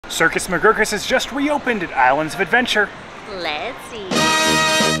Circus McGurkus has just reopened at Islands of Adventure. Let's see.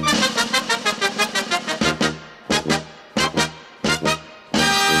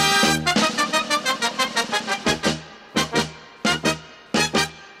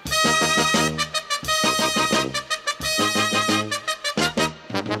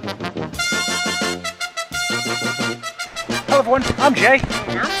 Hello everyone, I'm Jay.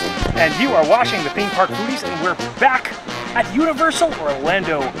 And you are watching the Theme Park Foodies, and we're back at Universal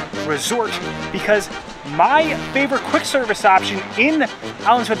Orlando Resort because my favorite quick service option in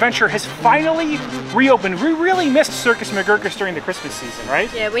Islands of Adventure has finally reopened. We really missed Circus McGurkus during the Christmas season,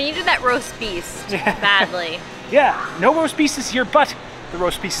 right? Yeah, we needed that roast beef badly. Yeah, no roast beef this year, but the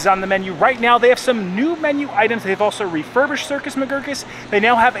roast beef is on the menu right now. They have some new menu items. They've also refurbished Circus McGurkus. They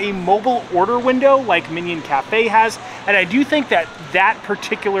now have a mobile order window like Minion Café has, and I do think that that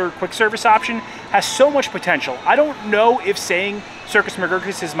particular quick service option has so much potential. I don't know if saying Circus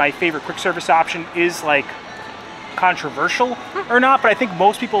McGurkus is my favorite quick service option is like controversial or not, but I think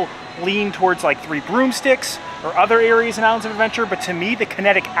most people lean towards like Three Broomsticks or other areas in Islands of Adventure. But to me, the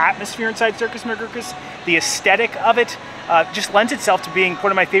kinetic atmosphere inside Circus McGurkus, the aesthetic of it, just lends itself to being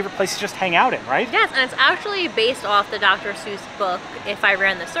one of my favorite places to just hang out in, right? Yes, and it's actually based off the Dr. Seuss book, If I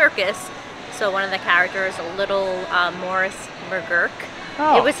Ran the Circus. So one of the characters, little Morris McGurk,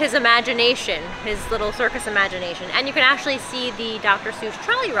 it was his imagination, his little circus imagination. And you can actually see the Dr. Seuss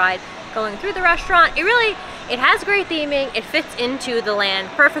trolley ride going through the restaurant. It has great theming. It fits into the land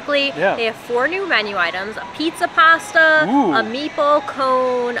perfectly. Yeah. They have 4 new menu items: a pizza pasta, a meatball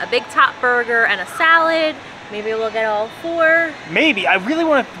cone, a big top burger, and a salad. Maybe we'll get all 4. Maybe. I really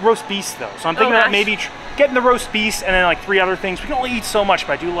want a roast beef though, so I'm thinking about maybe getting the roast beef and then like 3 other things. We can only eat so much,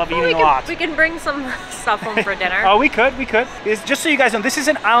 but I do love eating a lot. We can bring some stuff home for dinner. Oh, we could. Just so you guys know, this is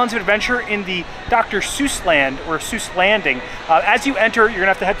an Islands of Adventure in the Dr. Seuss Land, or Seuss Landing. As you enter, you're gonna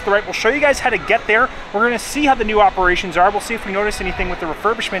have to head to the right. We'll show you guys how to get there. We're gonna see how the new operations are. We'll see if we notice anything with the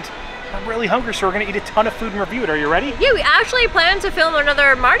refurbishment. I'm really hungry, so we're gonna eat a ton of food and review it. Are you ready? Yeah, we actually plan to film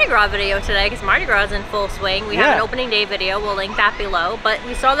another Mardi Gras video today because Mardi Gras is in full swing. We have an opening day video. We'll link that below. But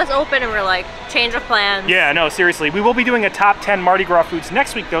we saw this open and we're like, change of plans. Yeah, no, seriously. We will be doing a top 10 Mardi Gras foods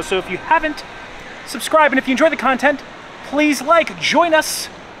next week though, so if you haven't, subscribe. And if you enjoy the content, please join us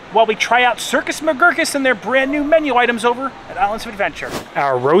while we try out Circus McGurkus and their brand new menu items over at Islands of Adventure.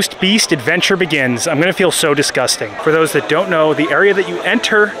 Our roast beast adventure begins. I'm gonna feel so disgusting. For those that don't know, the area that you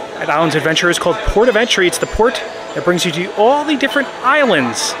enter at Islands of Adventure is called Port of Entry. It's the port that brings you to all the different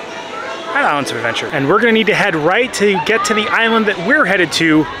islands at Islands of Adventure. And we're gonna need to head right to get to the island that we're headed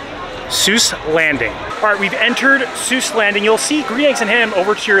to, Seuss Landing. All right, we've entered Seuss Landing. You'll see green eggs and ham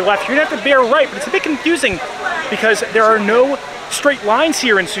over to your left. You're gonna have to bear right, but it's a bit confusing because there are no straight lines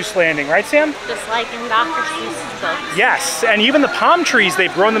here in Seuss Landing, right, Sam? Just like in Dr. Seuss's book. Yes, and even the palm trees,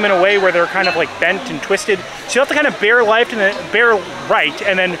 they've grown them in a way where they're kind of like bent and twisted. So you have to kind of bear right, and then bear life,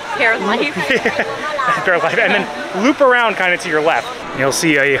 and then loop around kind of to your left. You'll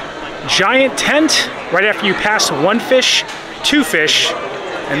see a giant tent right after you pass 1 fish, 2 fish,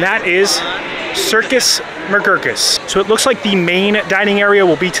 and that is Circus McGurkus. So it looks like the main dining area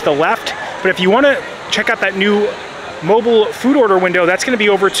will be to the left, but if you want to check out that new mobile food order window, that's going to be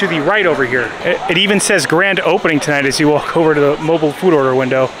over to the right over here. It even says grand opening tonight as you walk over to the mobile food order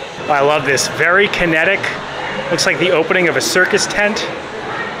window. I love this. Very kinetic. Looks like the opening of a circus tent.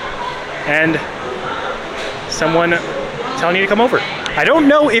 And someone telling you to come over. I don't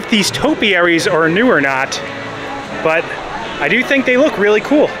know if these topiaries are new or not, but I do think they look really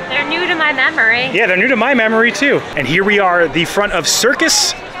cool. They're new to my memory. Yeah, they're new to my memory too. And here we are at the front of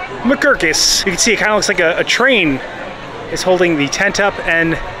Circus McGurkus. You can see it kind of looks like a train is holding the tent up,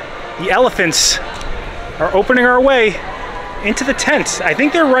 and the elephants are opening our way into the tent. I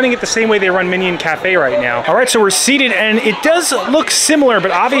think they're running it the same way they run Minion Café right now. All right, so we're seated, and it does look similar,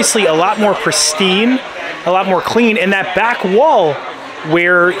 but obviously a lot more pristine, a lot more clean. And that back wall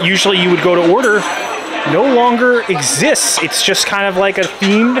where usually you would go to order no longer exists. It's just kind of like a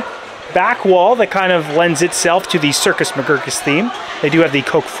themed back wall that kind of lends itself to the Circus McGurkus theme. They do have the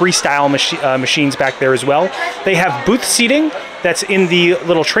Coke Freestyle machines back there as well. They have booth seating that's in the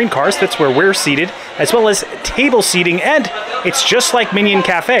little train cars. That's where we're seated, as well as table seating. And it's just like Minion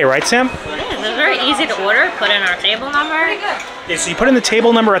Café, right, Sam? Yeah, they're very easy to order. Put in our table number. Yeah, so you put in the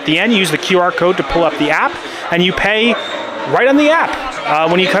table number at the end, you use the QR code to pull up the app, and you pay right on the app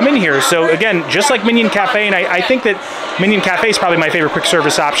when you come in here. So again, just like Minion Café, and I think that Minion Café is probably my favorite quick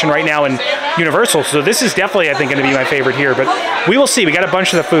service option right now in Universal. So this is definitely, I think, going to be my favorite here, but we will see. We got a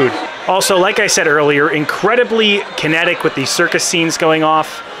bunch of the food. Also, like I said earlier, incredibly kinetic with the circus scenes going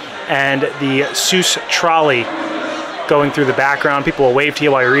off and the Seuss trolley going through the background. People will wave to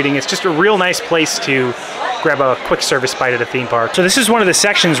you while you're eating. It's just a real nice place to grab a quick service bite at a theme park. So this is one of the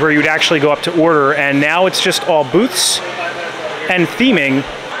sections where you would actually go up to order, and now it's just all booths and theming.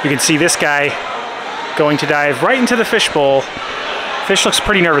 You can see this guy going to dive right into the fishbowl. Fish looks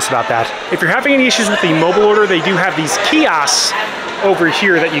pretty nervous about that. If you're having any issues with the mobile order, they do have these kiosks over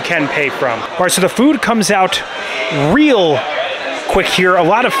here that you can pay from. All right, so the food comes out real quick here. A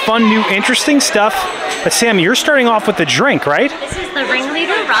lot of fun, new, interesting stuff. But Sam, you're starting off with the drink, right? This is the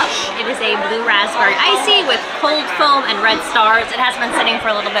Ringleader Rush. It is a blue raspberry icy with cold foam and red stars. It has been sitting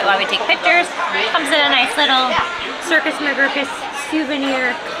for a little bit while we take pictures. It comes in a nice little Circus McGurkus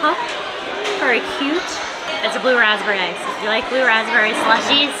souvenir cup. Very cute. It's a blue raspberry ice. If you like blue raspberry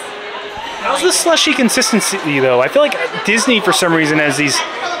slushies. How's the slushy consistency though? I feel like Disney for some reason has these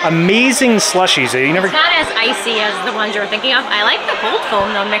amazing slushies. You never. It's not as icy as the ones you're thinking of. I like the cold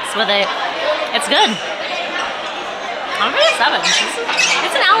foam though mixed with it. It's good. I'm gonna give it a 7.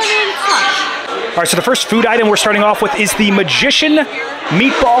 It's an elevated slush. All right, so the first food item we're starting off with is the Magician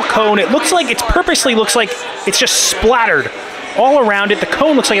Meatball Cone. It looks like it's just splattered all around it. The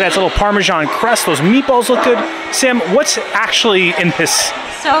cone looks like it has a little Parmesan crust. Those meatballs look good. Sam, what's actually in this?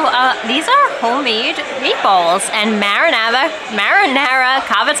 So these are homemade meatballs and marinara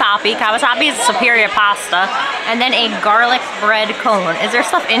cavatappi. Cavatappi is superior pasta, and then a garlic bread cone. Is there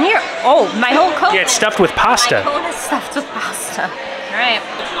stuff in here? Oh, my whole cone. Yeah, it's stuffed with pasta. My cone is stuffed with pasta. All right.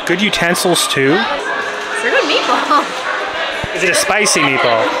 Good utensils too. It's a good meatball. Is it a spicy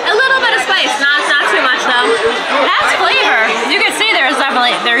meatball? A little bit of spice, not too much though. It has flavor. You can see they're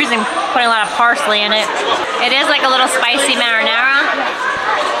putting a lot of parsley in it. It is like a little spicy marinara.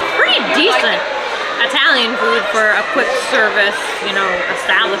 Pretty decent Italian food for a quick service,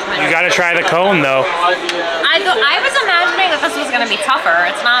 establishment. You gotta try the cone though. I was imagining that this was gonna be tougher.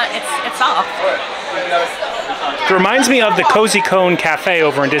 It's not, it's soft. It reminds me of the Cozy Cone Cafe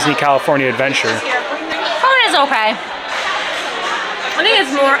over in Disney California Adventure. Cone is okay. I think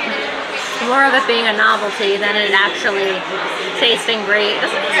it's more of it being a novelty than it actually tasting great. This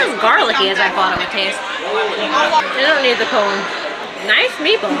isn't as garlicky as I thought it would taste. I don't need the cone. Nice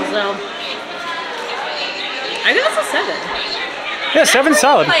meatballs though. I give this a 7. Yeah, 7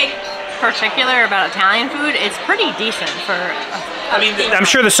 solid. Like particular about Italian food, it's pretty decent for. I'm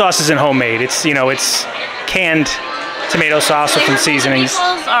sure the sauce isn't homemade. It's it's canned tomato sauce with some seasonings. The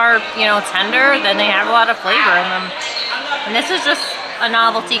meatballs are tender, then they have a lot of flavor in them. And this is just a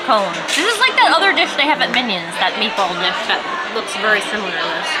novelty cone. This is like that other dish they have at Minions, that meatball dish that looks very similar to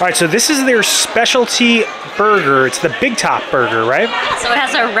this. All right, so this is their specialty burger. It's the Big Top burger, right? So it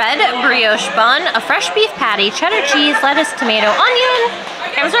has a red brioche bun, a fresh beef patty, cheddar cheese, lettuce, tomato, onion,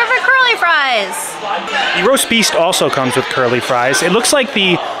 and served with curly fries. The roast beef also comes with curly fries. It looks like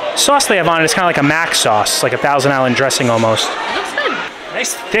the sauce they have on it is kind of like a mac sauce, like a Thousand Island dressing almost. It looks good.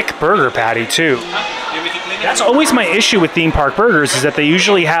 Nice thick burger patty too. That's always my issue with theme park burgers, is that they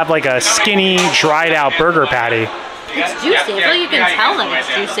usually have like a skinny, dried out burger patty. It's juicy. I feel like you can tell that it's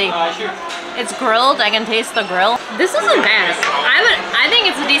juicy. It's grilled. I can taste the grill. This isn't bad. I think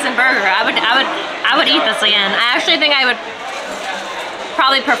it's a decent burger. I would eat this again. I actually think I would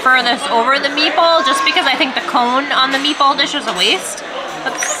probably prefer this over the meatball, just because I think the cone on the meatball dish is a waste.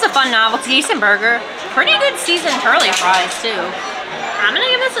 But this is a fun novelty, decent burger. Pretty good seasoned curly fries too. I'm gonna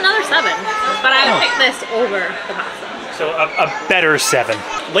give this another 7, but I would pick this over the pasta. So a better 7.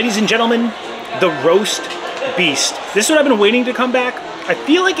 Ladies and gentlemen, the roast beast. This is what I've been waiting to come back. I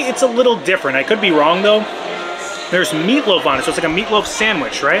feel like it's a little different. I could be wrong though. There's meatloaf on it, so it's like a meatloaf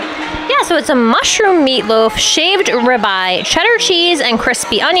sandwich, right? Yeah, so it's a mushroom meatloaf, shaved ribeye, cheddar cheese, and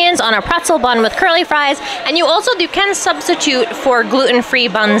crispy onions on a pretzel bun with curly fries. And you can substitute for gluten-free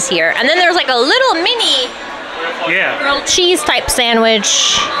buns here. And then there's like a little mini grilled cheese type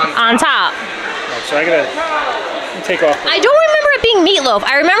sandwich on top. Right, so I gotta take off. I don't remember it being meatloaf.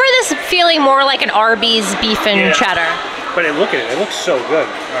 I remember this feeling more like an Arby's beef and cheddar. But look at it. It looks so good.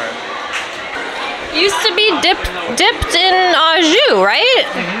 All right. Used to be dipped in au jus, right?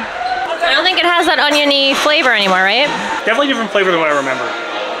 Mm-hmm. I don't think it has that oniony flavor anymore, right? Definitely different flavor than what I remember.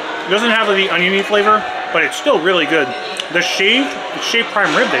 It doesn't have the oniony flavor, but it's still really good. The shaved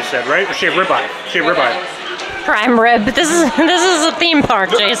prime rib, they said, right? Or shaved ribeye. Shaved ribeye. Prime rib. This is a theme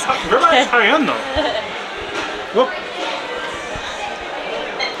park, Jace. Ribeye is high-end though. Look.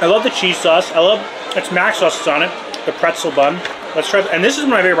 I love the cheese sauce. It's mac sauce on it. The pretzel bun. Let's try. And this is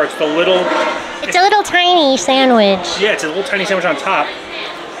my favorite part. It's the little. It's a little tiny sandwich. Yeah, it's a little tiny sandwich on top.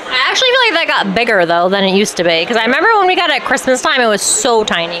 I actually feel like that got bigger though than it used to be, because I remember when we got it at Christmas time, it was so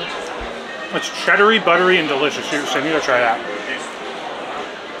tiny. It's cheddary, buttery, and delicious. So you need to try that.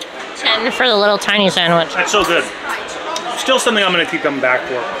 10 for the little tiny sandwich. That's so good. Still something I'm gonna keep coming back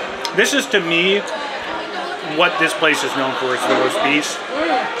for. This is, to me, what this place is known for, is the roast beef.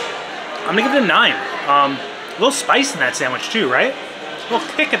 I'm gonna give it a 9. A little spice in that sandwich too, right? A little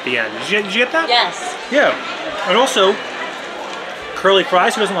kick at the end. Did you get that? Yes. Yeah. And also, curly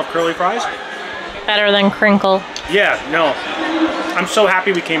fries. Who doesn't love curly fries? Better than crinkle. Yeah, no. I'm so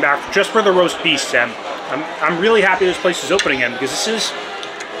happy we came back just for the roast beef, Sam. I'm really happy this place is opening again, because this is,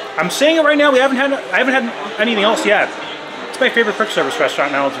 I'm saying it right now, I haven't had anything else yet. It's my favorite quick service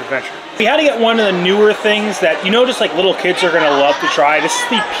restaurant in Islands of Adventure. We had to get one of the newer things that, you know, just like little kids are gonna love to try. This is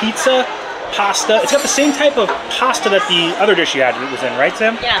the pizza pasta. It's got the same type of pasta that the other dish you had was in, right,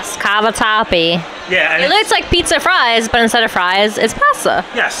 Sam? Yes, cavatappi. Yeah, and it looks like pizza fries, but instead of fries, it's pasta.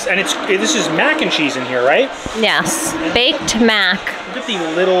 Yes, and this is mac and cheese in here, right? Yes, baked mac. Look at the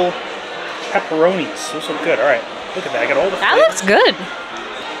little pepperonis. Those look good. All right, look at that. I got all the That flavor. looks good.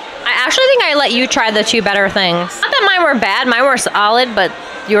 I actually think I let you try the 2 better things. Not that mine were bad, mine were solid, but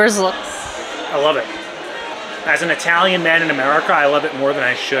yours looks... I love it. As an Italian man in America, I love it more than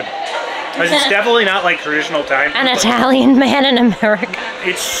I should. Because it's definitely not like traditional Italian. An Italian man in America.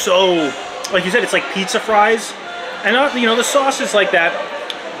 It's so, like you said, it's like pizza fries. And you know, the sauce is like that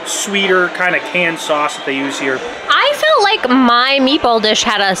sweeter kind of canned sauce that they use here. I felt like my meatball dish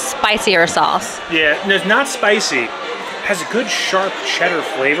had a spicier sauce. Yeah, and it's not spicy. It has a good sharp cheddar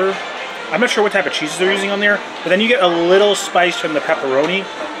flavor. I'm not sure what type of cheeses they're using on there, but then you get a little spice from the pepperoni.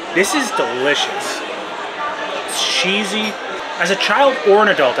 This is delicious. It's cheesy. As a child or an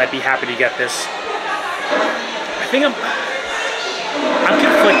adult, I'd be happy to get this. I think I'm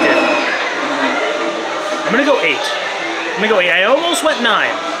conflicted. I'm gonna go 8. I'm gonna go 8. I almost went 9,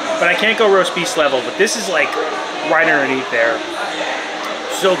 but I can't go roast beef level, but this is like right underneath there.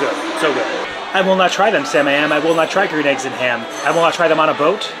 So good, so good. I will not try them, Sam. I will not try green eggs and ham. I will not try them on a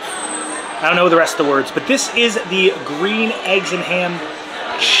boat. I don't know the rest of the words, but this is the green eggs and ham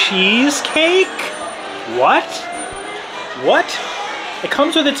cheesecake? What? What? It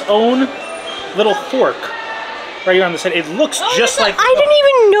comes with its own little fork right here on the side. It looks just like... I didn't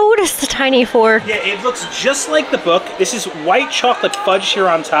even notice the tiny fork. Yeah, it looks just like the book. This is white chocolate fudge here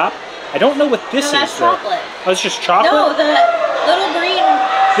on top. I don't know what this is. That's chocolate. Oh, it's just chocolate? No, the little green...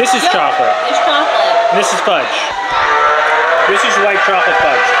 This is chocolate. It's chocolate. This is fudge. This is white chocolate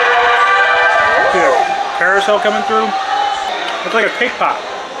fudge. Here, carousel coming through. Looks like a cake pop.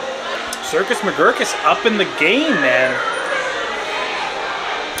 Circus McGurkus up in the game, man.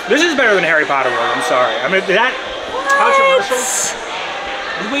 This is better than Harry Potter World, I'm sorry. I mean, that controversial.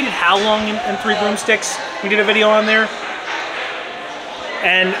 We waited how long in 3 Broomsticks? We did a video on there.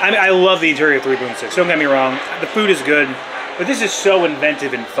 And I love the interior of 3 Broomsticks, don't get me wrong. The food is good, but this is so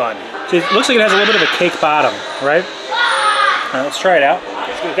inventive and fun. So it looks like it has a little bit of a cake bottom, right? Let's try it out.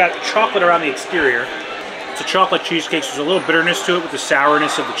 We've got chocolate around the exterior. It's a chocolate cheesecake, so there's a little bitterness to it with the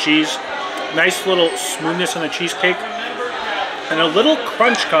sourness of the cheese. Nice little smoothness on the cheesecake. And a little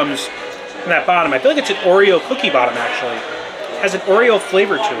crunch comes from that bottom. I feel like it's an Oreo cookie bottom, actually. It has an Oreo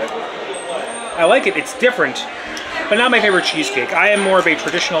flavor to it. I like it. It's different, but not my favorite cheesecake. I am more of a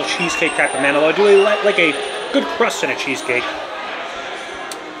traditional cheesecake type of man, although I do like a good crust in a cheesecake.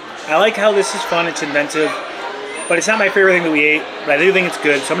 I like how this is fun. It's inventive, but it's not my favorite thing that we ate, but I do think it's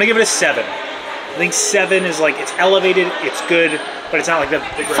good, so I'm going to give it a 7. I think 7 is like, it's elevated, it's good, but it's not like the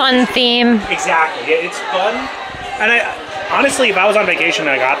fun theme. Exactly. Yeah, it's fun. And honestly, if I was on vacation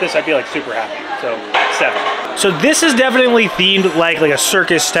and I got this, I'd be like super happy. So 7. So this is definitely themed like a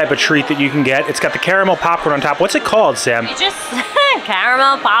circus type of treat that you can get. It's got the caramel popcorn on top. What's it called, Sam? It's just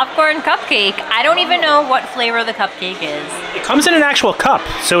caramel popcorn cupcake. I don't even know what flavor the cupcake is. It comes in an actual cup,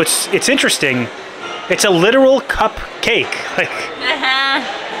 so it's interesting. It's a literal cupcake. Like.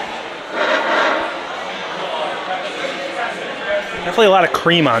 Definitely a lot of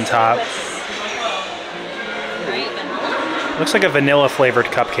cream on top. Looks like a vanilla flavored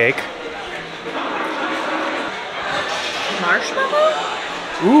cupcake. Marshmallow?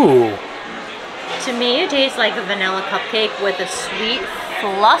 Ooh. To me, it tastes like a vanilla cupcake with a sweet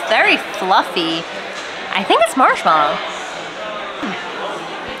fluff, very fluffy. I think it's marshmallow.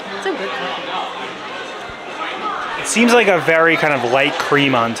 It's a good cupcake. It seems like a very kind of light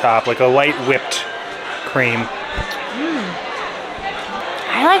cream on top, like a light whipped cream.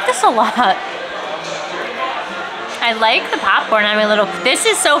 I like this a lot. I like the popcorn. I mean, this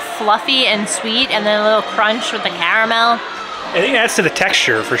is so fluffy and sweet, and then a little crunch with the caramel. I think it adds to the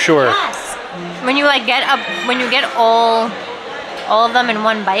texture for sure. Yes. When you like get all of them in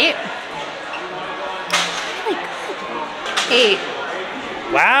one bite. Really good. 8.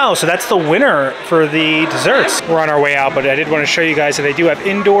 Wow, so that's the winner for the desserts. We're on our way out, but I did want to show you guys that they do have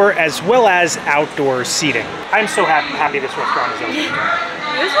indoor as well as outdoor seating. I'm so happy this restaurant is open.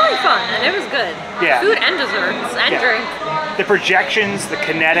 It was really fun, and it was good. Yeah. Food and desserts and drink. The projections, the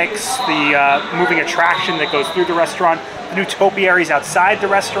kinetics, the moving attraction that goes through the restaurant, the new topiaries outside the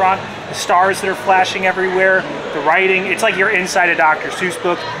restaurant, the stars that are flashing everywhere, the writing. It's like you're inside a Dr. Seuss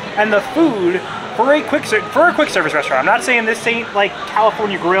book. And the food, for a quick service restaurant. I'm not saying this ain't like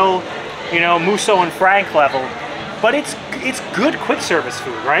California Grill, you know, Musso and Frank level, but it's good quick service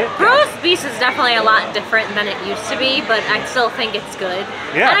food, right? Roast beef is definitely a lot different than it used to be, but I still think it's good.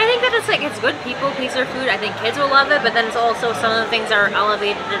 Yeah. And I think that it's good people pleaser food. I think kids will love it, but then it's also some of the things are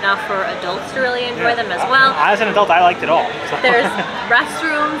elevated enough for adults to really enjoy them as well. As an adult, I liked it all. So. There's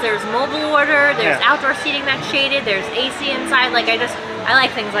restrooms, there's mobile order, there's outdoor seating that's shaded, there's AC inside. Like I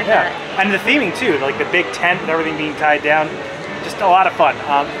like things like that. And the theming too, like the big tent and everything being tied down, just a lot of fun.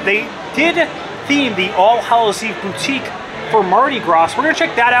 They did theme the All Hallows Eve boutique for Mardi Gras. We're gonna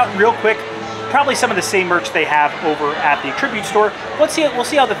check that out real quick. Probably some of the same merch they have over at the Tribute Store. We'll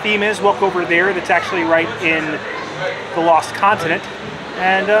see how the theme is. Walk over there. That's actually right in the Lost Continent.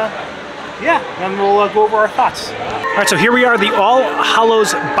 And then we'll go over our thoughts. All right, so here we are, the All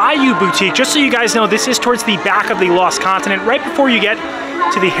Hallows Bayou Boutique. Just so you guys know, this is towards the back of the Lost Continent, right before you get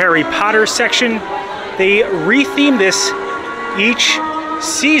to the Harry Potter section. They re-theme this each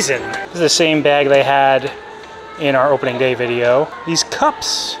season. This is the same bag they had in our opening day video. These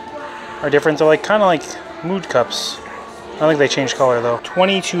cups are different. They're like kind of like mood cups. I don't think they changed color though.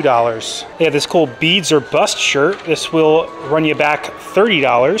 $22. They have this cool beads or bust shirt. This will run you back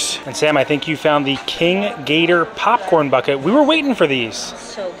 $30. And Sam, I think you found the King Gator popcorn bucket. We were waiting for these.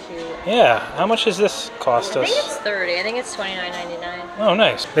 So cute. Yeah, how much does this cost us? I think it's $30. I think it's $29.99. Oh,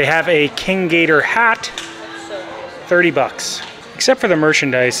 nice. They have a King Gator hat. So cute. $30. Except for the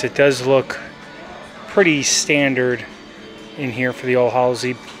merchandise, it does look pretty standard in here for the All Hallows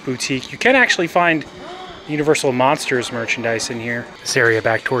Eve boutique. You can actually find Universal Monsters merchandise in here. This area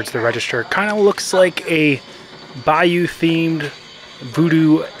back towards the register kind of looks like a Bayou-themed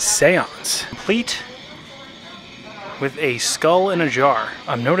voodoo seance. Complete with a skull in a jar.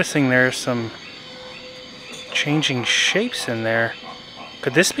 I'm noticing there's some changing shapes in there.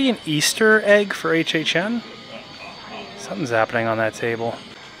 Could this be an Easter egg for HHN? Something's happening on that table.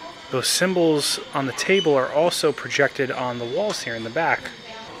 Those symbols on the table are also projected on the walls here in the back.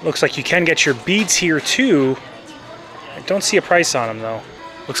 Looks like you can get your beads here too. I don't see a price on them though.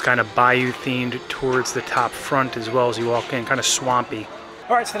 Looks kind of Bayou themed towards the top front as well as you walk in, kind of swampy.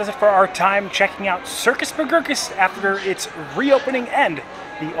 All right, so that's it for our time checking out Circus McGurkus after its reopening and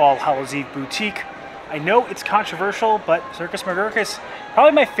the All Hallows Eve boutique. I know it's controversial, but Circus McGurkus,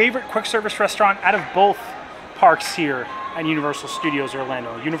 probably my favorite quick service restaurant out of both parks here at Universal Studios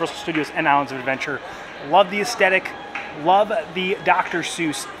Orlando. Universal Studios and Islands of Adventure. Love the aesthetic, love the Dr.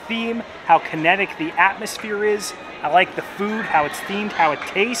 Seuss theme, how kinetic the atmosphere is. I like the food, how it's themed, how it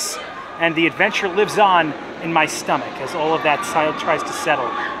tastes, and the adventure lives on in my stomach as all of that tries to settle.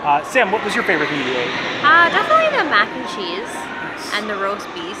 Sam, what was your favorite thing you ate? Definitely the mac and cheese and the roast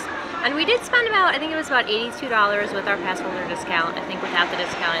beef. And we did spend about, I think it was about $82 with our pass holder discount. I think without the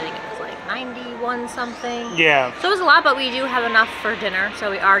discount, I think it was like 91 something. Yeah. So it was a lot, but we do have enough for dinner, so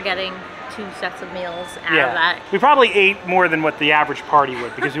we are getting 2 sets of meals out of that. We probably ate more than what the average party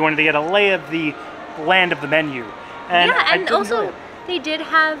would because we wanted to get a lay of the land of the menu. And yeah, and also they did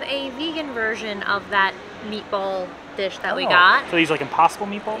have a vegan version of that meatball dish that we got. So these like Impossible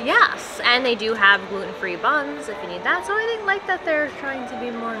meatballs? Yes, and they do have gluten-free buns if you need that. So I think like that they're trying to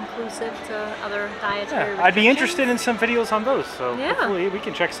be more inclusive to other dietary I'd be interested in some videos on those. So hopefully we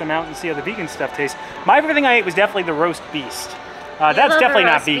can check some out and see how the vegan stuff tastes. My favorite thing I ate was definitely the roast beast. That's definitely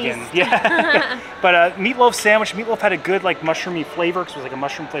not vegan. Yeah. But meatloaf sandwich. Meatloaf had a good like mushroomy flavor because it was like a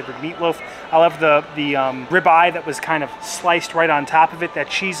mushroom flavored meatloaf. I love the ribeye that was kind of sliced right on top of it. That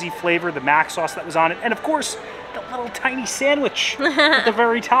cheesy flavor, the mac sauce that was on it, and of course the little tiny sandwich at the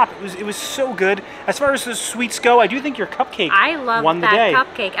very top. It was so good. As far as the sweets go, I do think your cupcake won the day. I love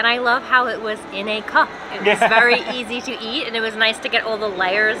that cupcake, and I love how it was in a cup. It was very easy to eat, and it was nice to get all the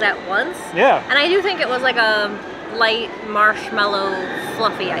layers at once. Yeah. And I do think it was like a light marshmallow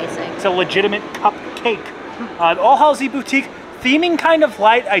fluffy icing. It's a legitimate cupcake. All Hallows Eve boutique theming kind of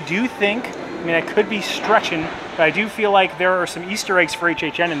light. I do think. I mean, I could be stretching, but I do feel like there are some Easter eggs for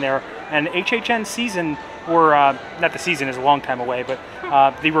HHN in there. And HHN season, or not the season is a long time away, but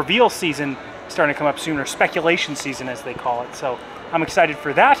the reveal season is starting to come up sooner. Speculation season, as they call it. So I'm excited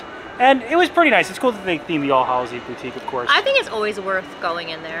for that. And it was pretty nice. It's cool that they themed the All Hallows Eve boutique, of course. I think it's always worth going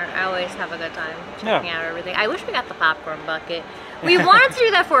in there. I always have a good time checking out everything. I wish we got the popcorn bucket. We wanted to do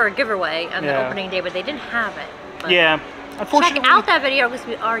that for a giveaway on the opening day, but they didn't have it. But yeah, unfortunately. Check out that video because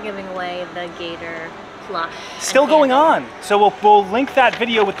we are giving away the gator plush. Still going on. So we'll link that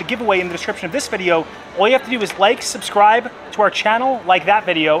video with the giveaway in the description of this video. All you have to do is like, subscribe to our channel, like that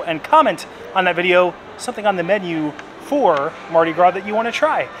video, and comment on that video something on the menu for Mardi Gras that you want to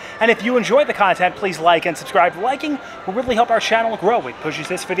try. And if you enjoy the content, please like and subscribe. Liking will really help our channel grow. It pushes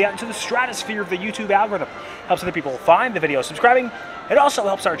this video out into the stratosphere of the YouTube algorithm. Helps other people find the video. Subscribing, it also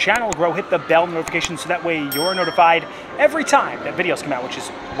helps our channel grow. Hit the bell notification so that way you're notified every time that videos come out, which is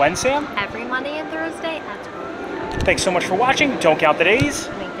when, Sam? Every Monday and Thursday at 12. Thanks so much for watching. Don't count the days.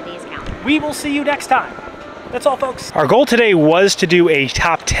 Make the days count. We will see you next time. That's all, folks. Our goal today was to do a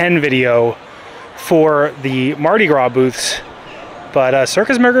top 10 video for the Mardi Gras booths, but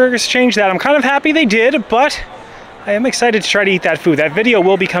Circus McGurkus changed that. I'm kind of happy they did, but I am excited to try to eat that food. That video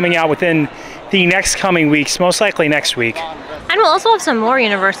will be coming out within the next coming weeks, most likely next week. And we'll also have some more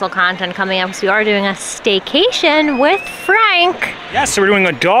Universal content coming up because we are doing a staycation with Frank. Yes, so we're doing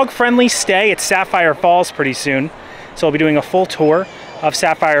a dog-friendly stay at Sapphire Falls pretty soon. So I'll be doing a full tour of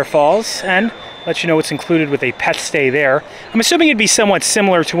Sapphire Falls and let you know what's included with a pet stay there. I'm assuming it'd be somewhat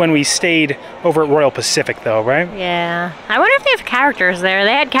similar to when we stayed over at Royal Pacific though, right? Yeah. I wonder if they have characters there.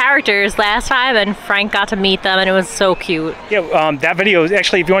 They had characters last time and Frank got to meet them and it was so cute. Yeah, that video,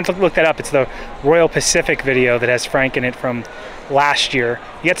 actually, if you want to look that up, it's the Royal Pacific video that has Frank in it from last year.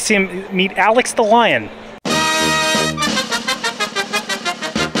 You get to see him meet Alex the Lion.